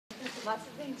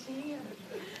Mostra o dentinho.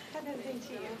 Cadê o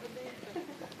dentinho?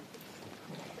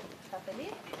 Tá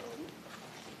feliz?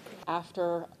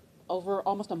 After over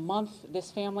almost a month,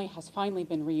 this family has finally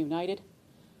been reunited.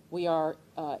 We are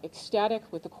ecstatic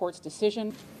with the court's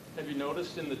decision. Have you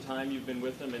noticed in the time you've been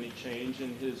with him any change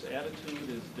in his attitude,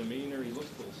 his demeanor? He looks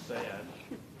a little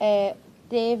sad.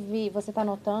 Você está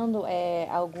notando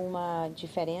alguma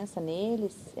diferença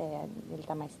neles? Ele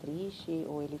está mais triste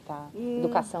ou ele está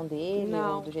educação dele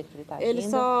não. ou do jeito que ele está agindo? Ele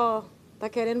só tá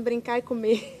querendo brincar e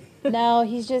comer. No,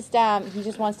 he just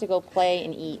wants to go play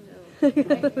and eat.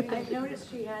 I've noticed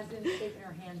she hasn't taken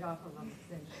her hand off of him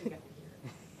since she got here.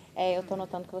 Eu tô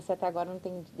notando que você até agora não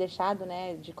tem deixado,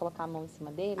 né, de colocar a mão em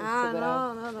cima dele,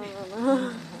 Ah,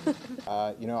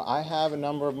 não. You know, I have a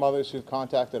number of mothers who've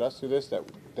contacted us through this that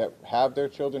have their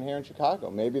children here in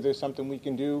Chicago. Maybe there's something we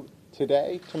can do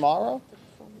today, tomorrow.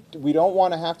 We don't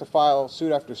want to have to file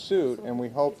suit after suit, and we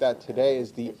hope that today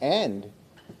is the end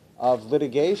of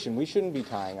litigation. We shouldn't be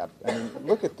tying up. I mean,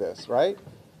 look at this, right?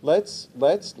 Let's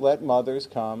let mothers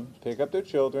come, pick up their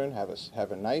children,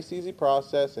 have a nice, easy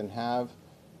process, and have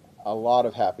a lot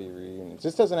of happy reunions.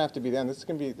 This doesn't have to be the end. This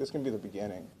can be the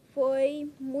beginning. Foi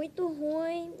muito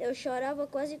ruim. Eu chorava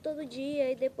quase todo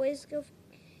dia e depois que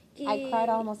I cried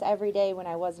almost every day when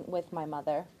I wasn't with my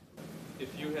mother. If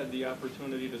you had the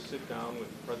opportunity to sit down with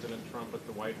President Trump at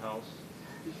the White House,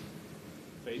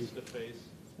 face to face,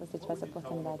 Se você tivesse a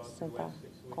oportunidade de sentar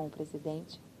com o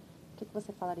presidente, o que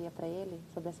você falaria para ele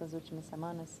sobre essas últimas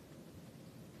semanas?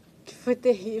 Que foi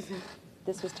terrível.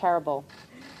 This was terrible.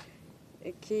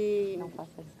 É que Não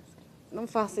faça isso. não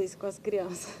faça isso com as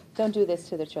crianças. Don't do this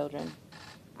to the children.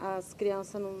 As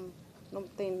crianças não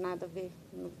tem nada a ver.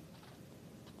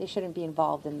 They shouldn't be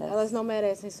involved in Elas this. não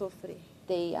merecem sofrer.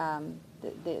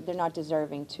 They're not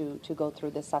deserving to go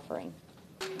through this suffering.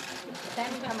 Até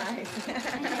nunca mais.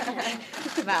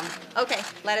 Vamos. Okay,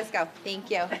 let us go.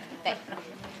 Thank you.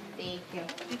 Thank you.